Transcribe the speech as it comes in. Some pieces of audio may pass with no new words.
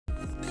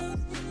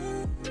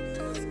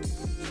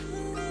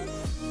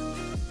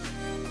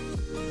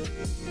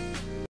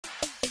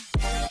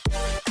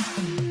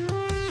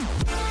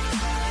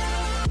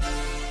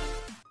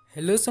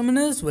Hello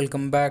summoners,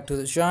 welcome back to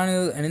the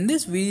channel, and in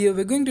this video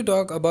we're going to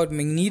talk about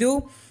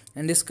Magneto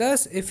and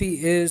discuss if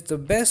he is the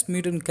best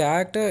mutant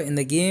character in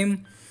the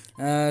game.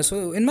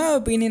 So in my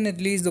opinion at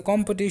least, the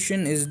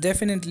competition is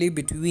definitely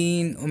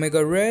between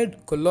Omega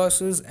Red,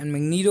 Colossus and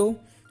Magneto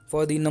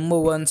for the number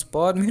one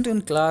spot.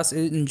 Mutant class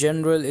in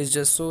general is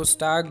just so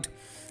stacked.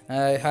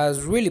 It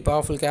has really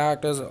powerful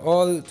characters,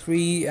 all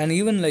three, and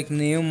even like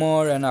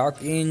Namor and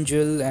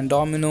Archangel and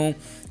Domino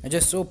are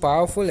just so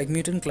powerful. Like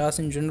mutant class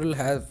in general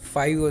have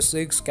 5 or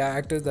 6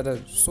 characters that are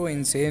so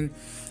insane.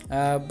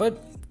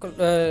 But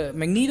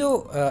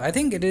Magneto, I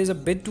think it is a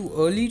bit too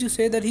early to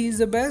say that he is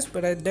the best,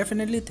 but I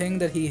definitely think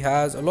that he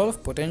has a lot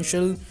of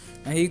potential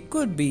and he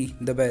could be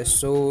the best.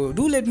 So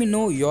do let me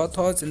know your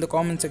thoughts in the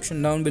comment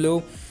section down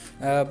below.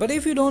 But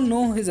if you don't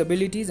know his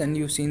abilities and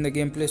you've seen the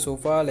gameplay so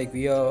far, like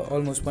we are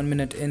almost 1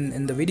 minute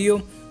in the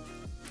video,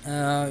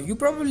 you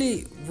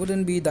probably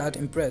wouldn't be that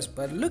impressed.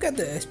 But look at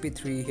the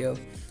SP3 here,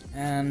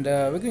 and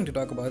we're going to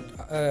talk about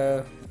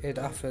it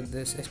after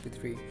this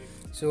SP3.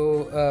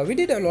 So we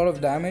did a lot of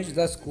damage,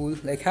 that's cool.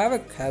 Like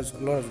Havoc has a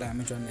lot of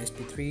damage on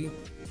SP3,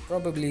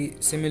 probably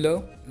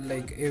similar,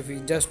 like if we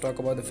just talk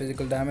about the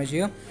physical damage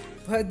here,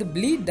 but the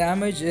bleed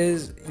damage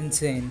is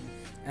insane.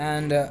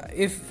 And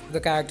if the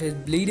character is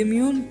bleed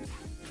immune,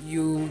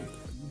 you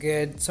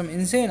get some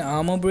insane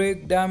armor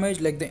break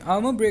damage. Like the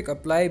armor break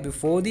apply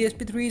before the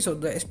SP3, so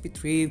the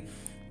SP3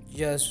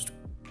 just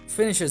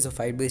finishes the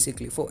fight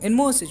basically. For in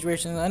most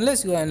situations,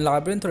 unless you are in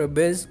Labyrinth or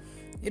Abyss,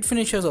 it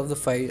finishes off the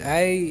fight.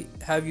 I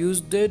have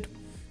used it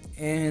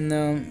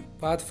in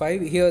path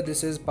 5. Here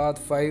this is path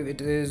 5. It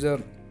is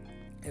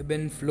ebb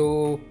and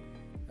flow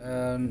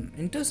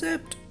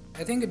intercept.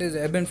 I think it is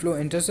ebb and flow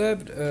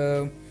intercept.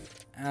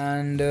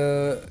 And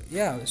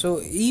yeah, so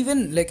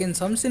even like in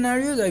some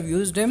scenarios I've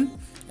used him.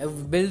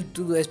 I've built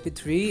to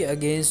SP3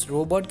 against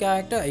robot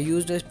character. I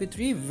used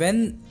SP3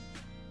 when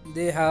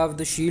they have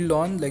the shield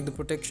on, like the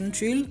protection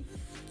shield,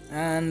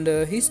 and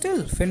he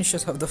still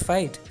finishes off the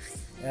fight.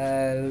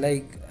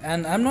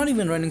 And I'm not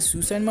even running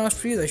suicide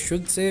masteries. I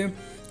should say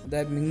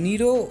that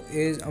Magneto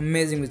is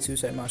amazing with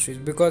suicide masteries,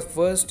 because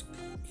first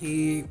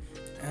he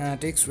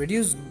takes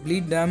reduced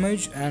bleed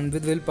damage, and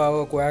with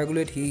willpower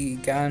coagulate he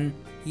can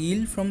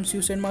heal from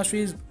suicide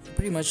masteries,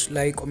 pretty much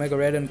like Omega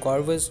Red and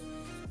Corvus.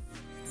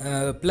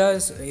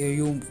 Plus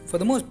you, for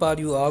the most part,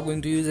 you are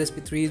going to use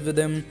SP3s with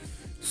him,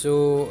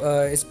 so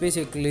it's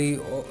basically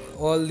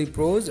all the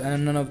pros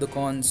and none of the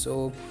cons.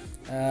 So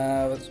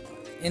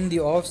in the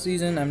off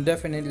season I'm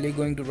definitely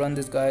going to run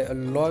this guy a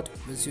lot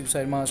with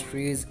suicide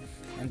masteries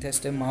and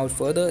test him out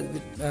further.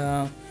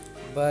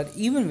 But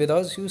even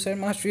without suicide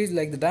masteries,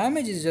 like the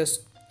damage is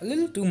just a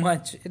little too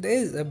much. It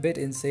is a bit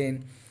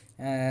insane.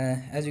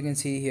 As you can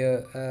see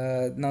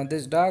here, now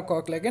this Dark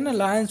Hawk, like in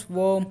Alliance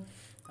War,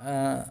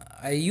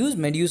 I use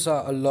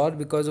Medusa a lot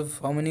because of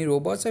how many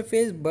robots I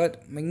face,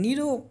 but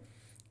Magneto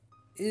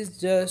is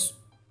just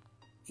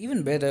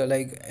even better.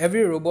 Like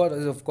every robot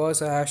is of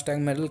course a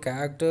hashtag metal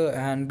character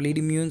and bleed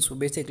immune, so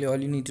basically all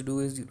you need to do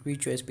is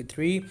reach your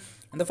SP3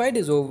 and the fight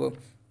is over.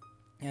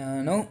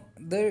 Now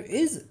there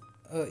is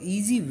a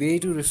easy way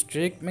to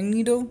restrict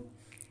Magneto.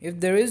 If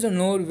there is a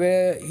node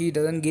where he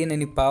doesn't gain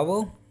any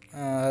power,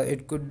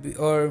 it could be,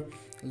 or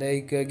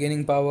like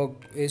gaining power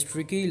is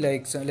tricky,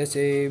 like so let's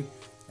say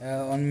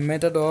on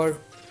Metador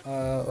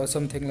or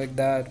something like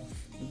that,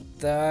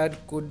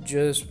 that could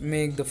just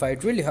make the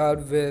fight really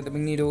hard with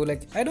Magneto.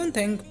 Like I don't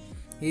think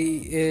he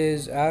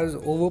is as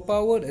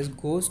overpowered as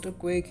Ghost or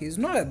Quake. He's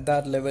not at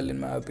that level in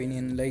my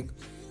opinion. Like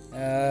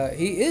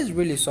he is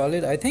really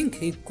solid. I think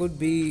he could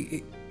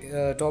be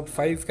top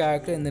 5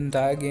 character in the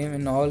entire game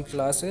in all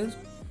classes,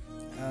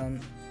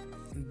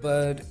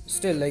 but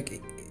still,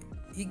 like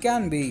he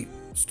can be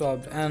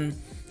stopped, and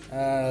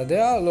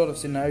there are a lot of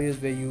scenarios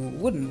where you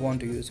wouldn't want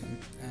to use him.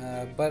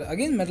 But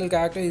again, metal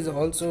characters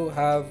also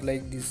have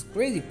like this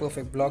crazy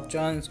perfect block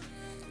chance,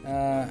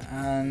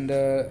 and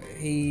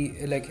he,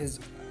 like his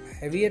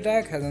heavy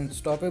attack has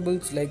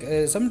unstoppables.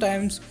 Like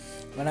sometimes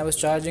when I was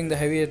charging the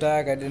heavy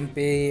attack, I didn't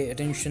pay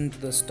attention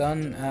to the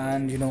stun,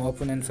 and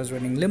opponent was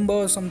running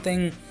limbo or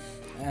something,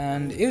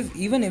 and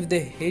even if they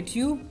hit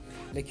you,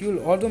 like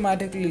you'll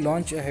automatically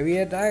launch a heavy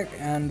attack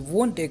and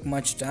won't take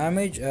much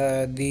damage.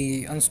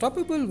 The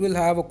unstoppable will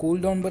have a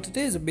cooldown, but it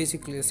is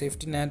basically a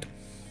safety net.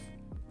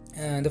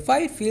 The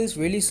fight feels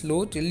really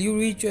slow till you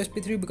reach your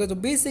SP3, because the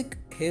basic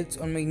hits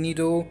on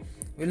Magneto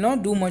will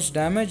not do much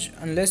damage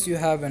unless you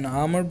have an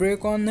armor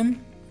break on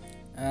them,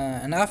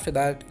 and after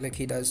that, like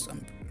he does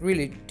some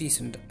really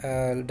decent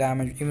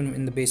damage even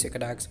in the basic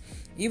attacks.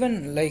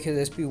 Even like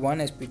his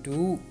SP1,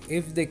 SP2,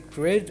 if they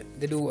crit,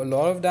 they do a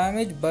lot of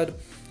damage, but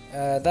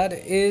that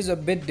is a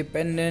bit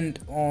dependent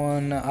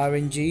on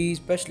RNG,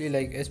 especially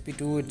like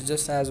SP2, it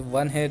just has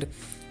one hit.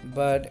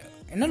 But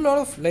in a lot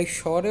of like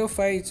shorter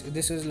fights,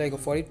 this is like a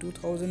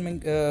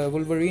 42,000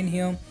 Wolverine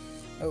here.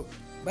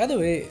 By the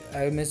way,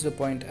 I missed the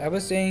point. I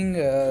was saying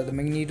the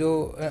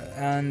Magneto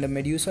and the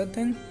Medusa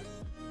thing.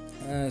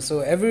 So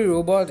every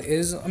robot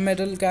is a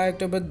metal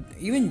character, but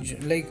even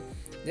like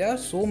there are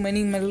so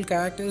many metal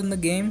characters in the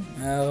game.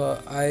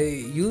 I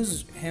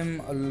used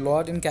him a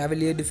lot in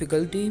Cavalier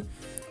difficulty,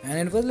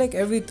 and it was like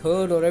every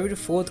third or every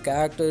fourth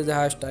character is a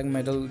hashtag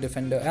metal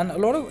defender, and a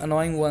lot of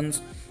annoying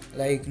ones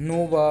like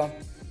Nova,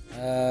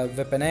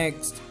 Weapon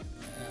X.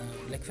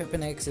 Like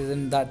Weapon X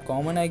isn't that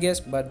common, I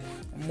guess, but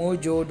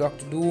Mojo,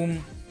 Doctor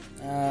Doom,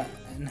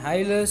 and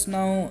Hylas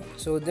now.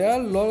 So there are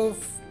a lot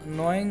of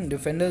annoying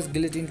defenders.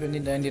 Guillotine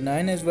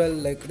 2099 as well.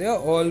 Like they are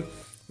all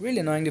really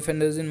annoying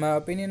defenders in my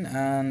opinion,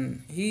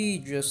 and he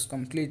just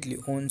completely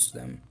owns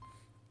them.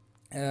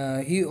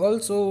 He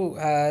also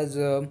has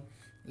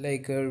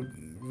like a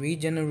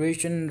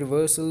regeneration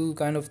reversal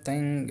kind of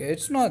thing.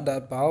 It's not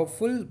that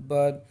powerful,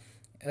 but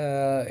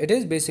it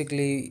is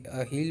basically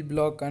a heal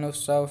block kind of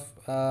stuff.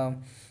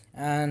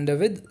 And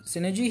with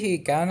synergy he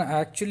can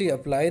actually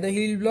apply the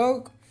heal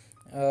block,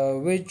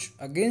 which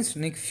against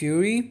Nick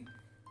Fury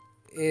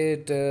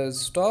it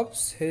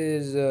stops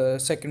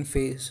his second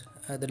phase,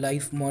 the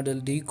life model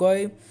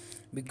decoy,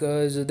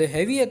 because the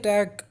heavy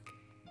attack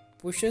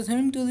pushes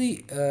him to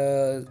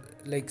the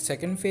like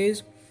second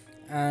phase,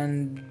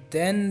 and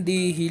then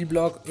the heal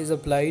block is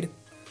applied,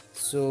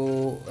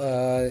 so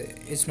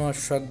it's not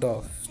shrugged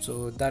off.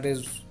 So that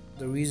is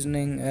the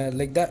reasoning,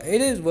 like that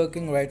it is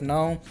working right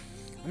now.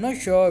 I'm not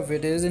sure if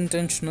it is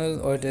intentional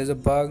or it is a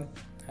bug.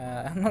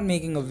 I'm not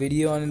making a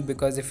video on it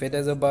because if it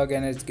is a bug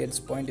and it gets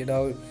pointed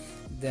out,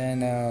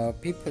 then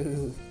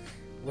people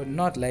would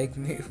not like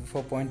me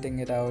for pointing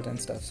it out and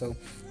stuff. So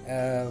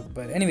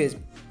but anyways,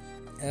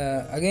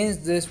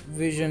 against this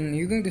vision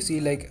you're going to see,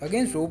 like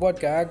against robot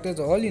characters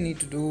all you need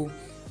to do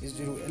is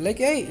to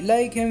like I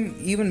like him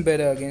even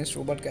better against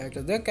robot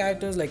characters. There are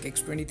characters like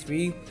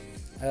X-23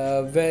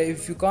 where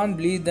if you can't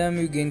bleed them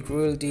you gain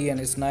cruelty, and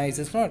it's nice.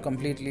 It's not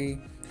completely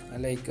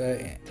like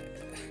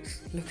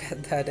look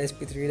at that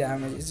SP3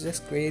 damage, it's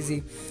just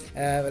crazy.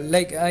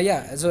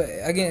 Yeah, so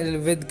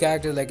again with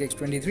characters like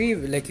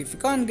X-23, like if you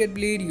can't get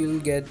bleed you'll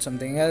get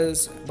something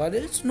else, but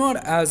it's not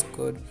as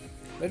good.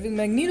 But with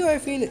Magneto I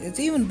feel it's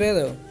even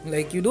better.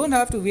 Like you don't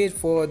have to wait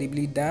for the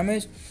bleed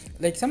damage.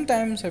 Like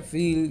sometimes I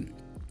feel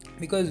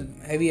because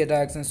heavy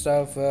attacks and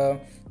stuff,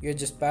 you're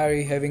just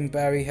parry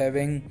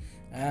having,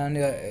 and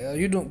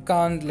you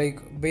can't like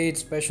bait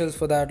specials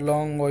for that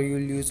long, or you'll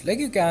use like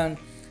you can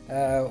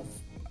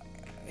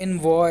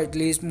in war. At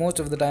least most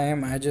of the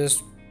time I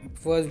just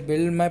first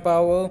build my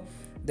power,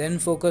 then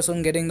focus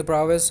on getting the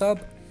prowess up.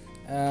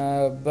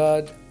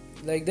 But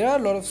like there are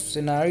a lot of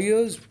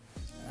scenarios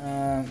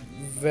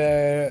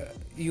where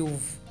you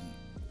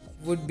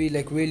would be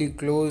like really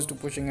close to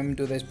pushing him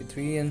to the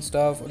SP3 and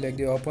stuff, like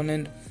the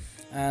opponent.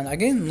 And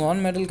against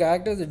non-metal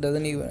characters it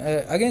doesn't even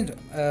against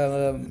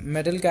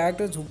metal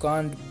characters who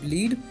can't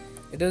bleed,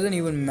 it doesn't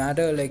even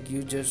matter. Like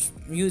you just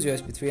use your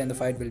SP3 and the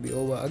fight will be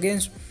over.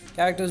 Against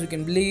characters who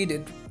can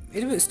bleed,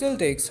 it still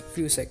takes a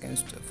few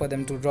seconds for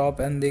them to drop,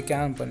 and they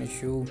can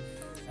punish you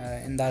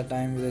in that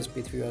time with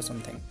SP3 or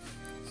something.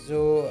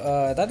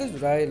 So that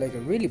is why like I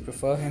really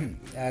prefer him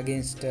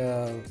against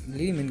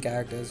bleed immune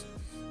characters.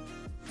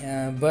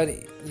 But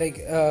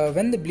like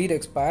when the bleed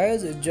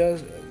expires, it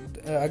just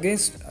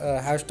against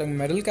hashtag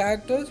metal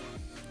characters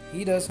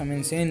he does some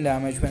insane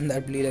damage when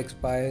that bleed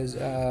expires,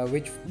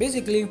 which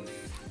basically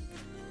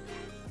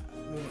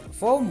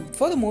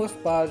for the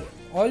most part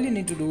all you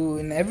need to do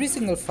in every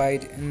single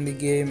fight in the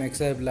game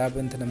except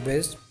Labyrinth and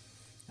Abyss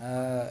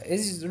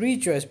is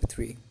reach your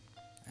SP3.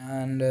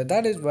 And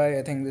that is why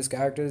I think this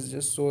character is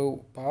just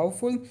so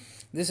powerful.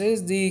 This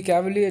is the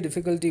Cavalier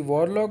difficulty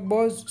Warlock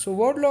boss. So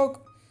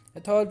Warlock I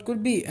thought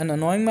could be an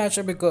annoying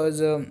matchup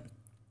because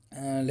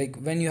like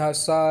when you have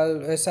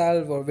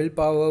salve or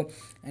willpower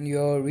and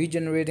you're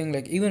regenerating,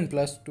 like even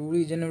 +2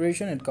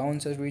 regeneration, it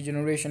counts as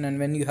regeneration. And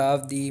when you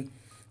have the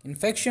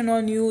infection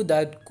on you,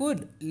 that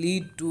could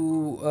lead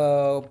to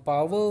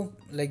power,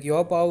 like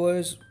your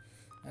power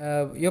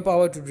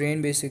to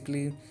drain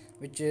basically,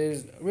 which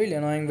is really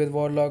annoying with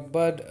Warlock.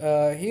 But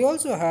he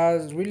also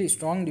has really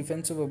strong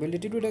defensive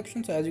ability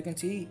reduction. So as you can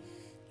see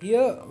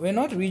here, we're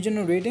not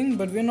regenerating,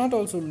 but we're not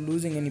also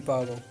losing any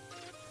power,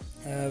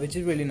 which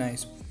is really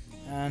nice.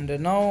 And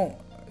now,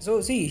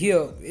 so see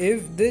here,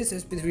 if this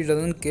SP3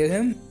 doesn't kill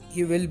him,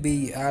 he will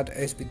be at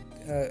a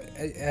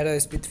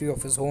SP3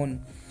 of his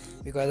own,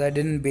 because I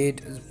didn't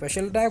bait a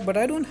special attack. But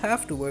I don't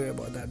have to worry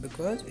about that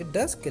because it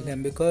does kill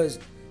him, because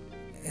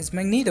it's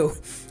Magneto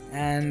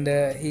and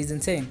he's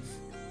insane.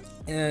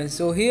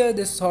 So here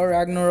this Thor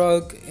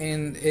Ragnarok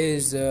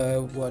is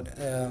ebb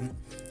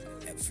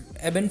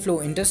and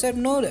flow intercept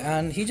node,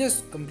 and he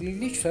just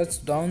completely shuts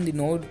down the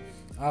node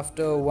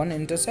after one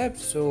intercept.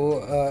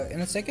 So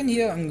in a second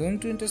here I'm going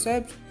to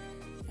intercept,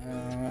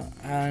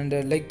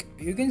 and like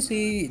you can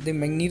see the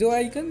Magneto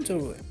icon,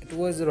 so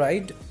towards the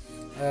right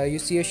you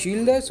see a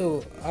shield there.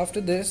 So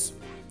after this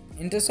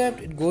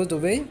intercept it goes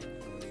away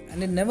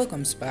and it never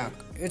comes back.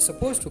 It's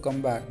supposed to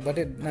come back, but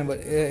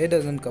it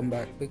doesn't come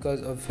back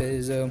because of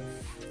his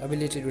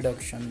ability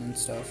reduction and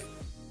stuff.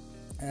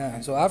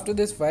 So after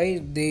this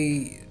fight,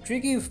 the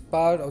tricky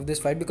part of this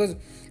fight, because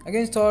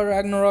against Thor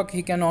Ragnarok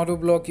he can auto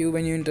block you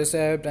when you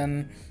intercept,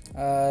 and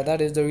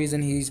that is the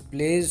reason he's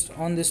placed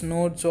on this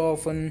node so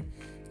often.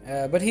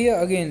 But here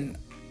again,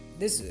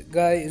 this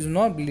guy is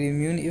not bleed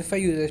immune. If I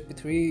use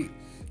SP3,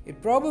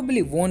 it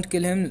probably won't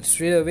kill him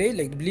straight away.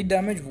 Like bleed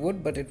damage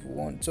would, but it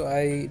won't. So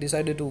I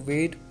decided to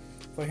wait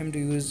for him to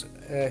use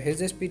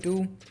his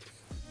SP2,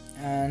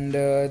 and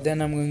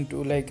then I'm going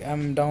to, like,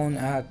 I'm down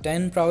at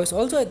 10 prowess.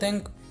 Also, I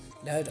think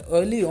that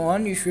early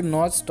on you should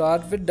not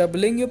start with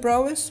doubling your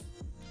prowess.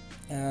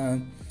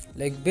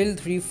 Like build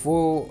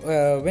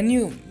 3-4, when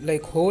you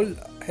like hold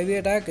heavy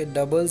attack, it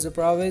doubles the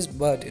prowess,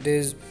 but it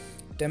is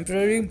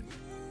temporary.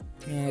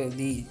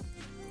 The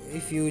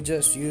if you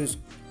just use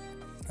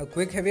a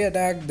quick heavy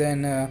attack,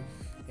 then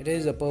it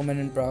is a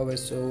permanent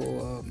prowess.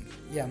 So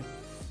yeah.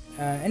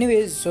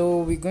 Anyways, so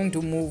we're going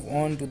to move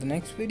on to the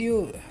next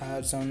video.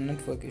 Had some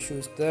network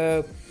issues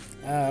there,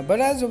 but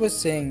as I was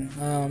saying,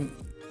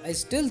 I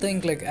still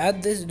think, like,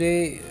 at this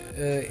day,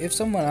 if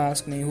someone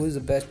asked me who is the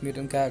best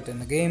mutant character in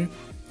the game,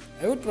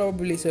 I would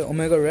probably say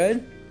Omega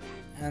Red,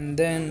 and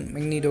then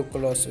Magneto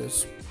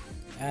Colossus.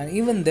 And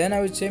even then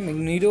I would say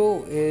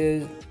Magneto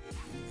is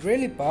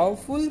really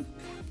powerful,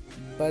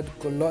 but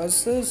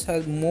Colossus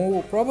has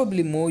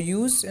probably more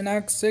use in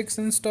Act 6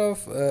 and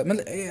stuff.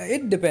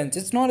 It depends.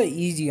 It's not an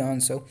easy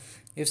answer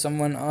if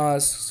someone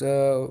asks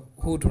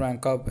who to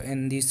rank up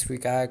in these three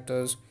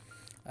characters.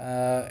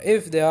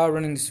 If they are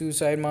running the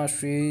suicide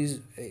masteries,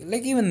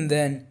 like, even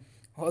then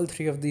all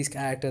three of these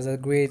characters are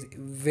great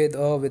with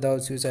or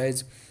without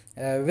suicides.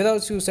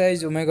 Without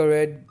suicides, Omega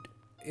Red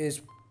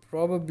is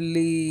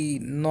probably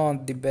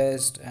not the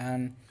best,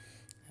 and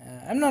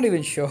I'm not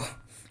even sure.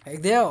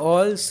 Like, they are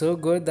all so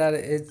good that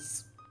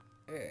it's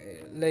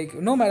like,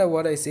 no matter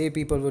what I say,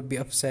 people would be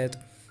upset.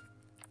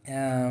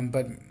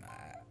 But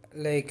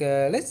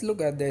let's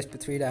look at the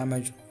SP3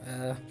 damage,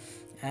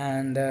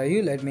 and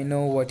you let me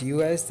know what you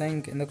guys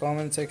think in the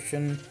comment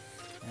section.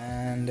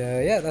 And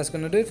yeah, that's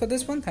gonna do it for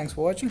this one. Thanks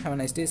for watching. Have a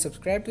nice day.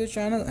 Subscribe to the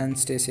channel and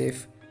stay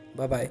safe.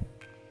 Bye bye.